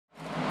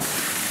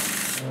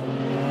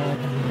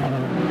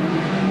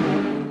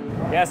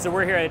Yeah, so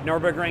we're here at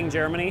Nurburgring,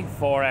 Germany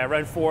for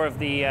round 4 of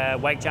the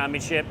WEC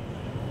Championship.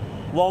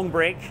 Long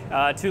break,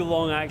 too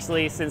long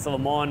actually since Le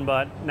Mans,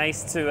 but it's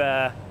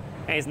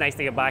nice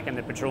to get back in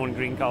the Patrón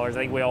green colours. I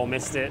think we all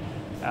missed it.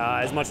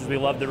 As much as we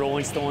love the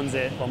Rolling Stones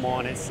at Le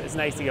Mans, it's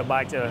nice to get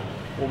back to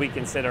what we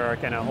consider our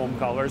kind of home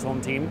colours,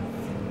 home team.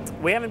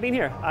 We haven't been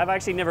here. I've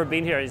actually never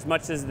been here. As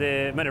much as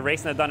the amount of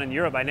racing I've done in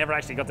Europe, I never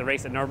actually got to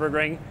race at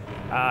Nürburgring.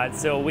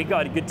 So we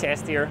got a good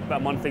test here.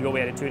 About a month ago we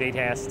had a 2-day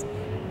test.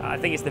 I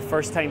think it's the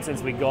first time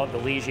since we got the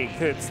Ligier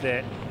Coupes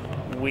that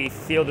we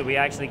feel that we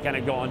actually kind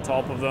of got on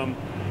top of them.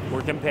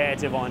 We're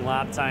competitive on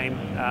lap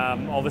time.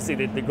 Obviously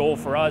the goal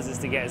for us is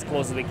to get as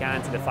close as we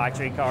can to the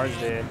factory cars,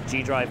 the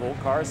G-Drive old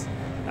cars,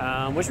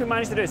 which we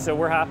managed to do, so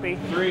we're happy.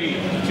 3, 2,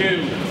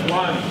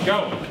 1,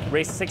 go!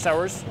 Race 6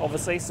 hours,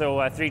 obviously,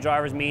 so 3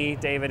 drivers, me,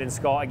 David, and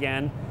Scott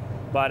again.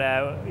 But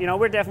you know,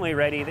 we're definitely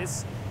ready.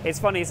 It's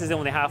funny, this is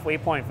only the halfway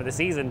point for the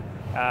season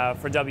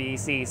for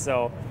WEC,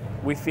 so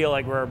we feel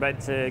like we're about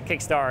to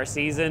kickstart our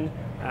season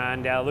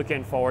and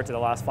looking forward to the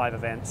last 5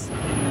 events.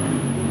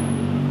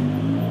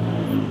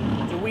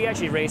 So we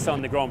actually race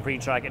on the Grand Prix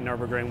track at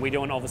Nürburgring. We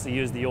don't obviously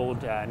use the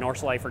old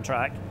Nordschleifer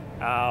track,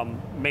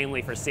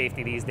 mainly for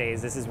safety these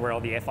days. This is where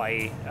all the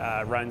FIA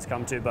rounds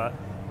come to, but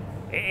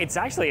it's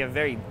actually a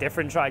very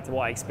different track to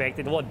what I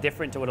expected, a lot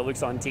different to what it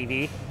looks on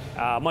TV,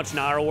 much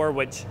narrower,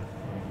 which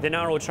the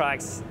narrow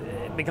tracks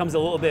becomes a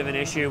little bit of an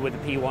issue with the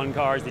P1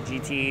 cars, the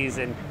GTs,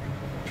 and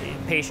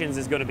patience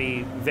is going to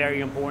be very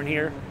important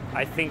here.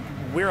 I think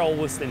we're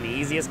almost in the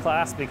easiest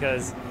class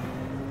because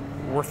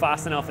we're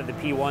fast enough that the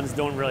P1s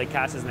don't really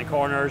catch us in the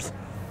corners.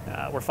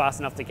 We're fast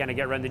enough to kind of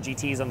get around the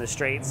GTs on the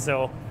straights.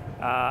 So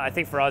I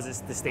think for us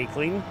it's to stay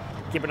clean,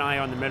 keep an eye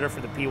on the mirror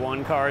for the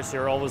P1 cars who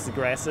are always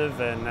aggressive,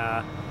 and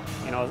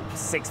you know,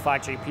 6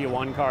 factory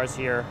P1 cars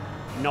here,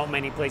 not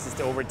many places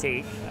to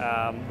overtake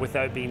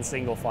without being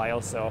single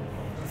file. So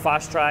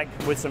fast track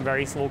with some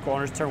very slow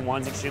corners. Turn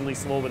 1's extremely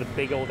slow with a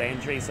big old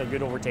entry, so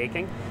good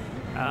overtaking.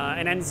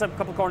 And then a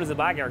couple corners at the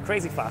back are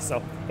crazy fast.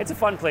 So it's a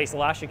fun place. The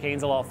last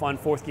chicane's a lot of fun.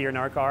 4th gear in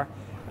our car,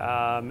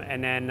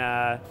 and then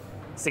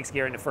 6th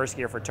gear into 1st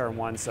gear for turn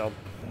 1. So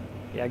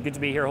yeah, good to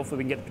be here.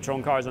 Hopefully we can get the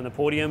Patrón cars on the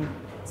podium.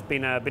 It's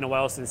been a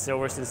while since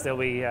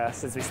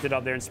we stood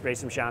up there and sprayed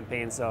some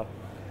champagne. So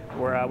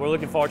we're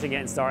looking forward to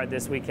getting started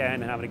this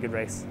weekend and having a good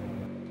race.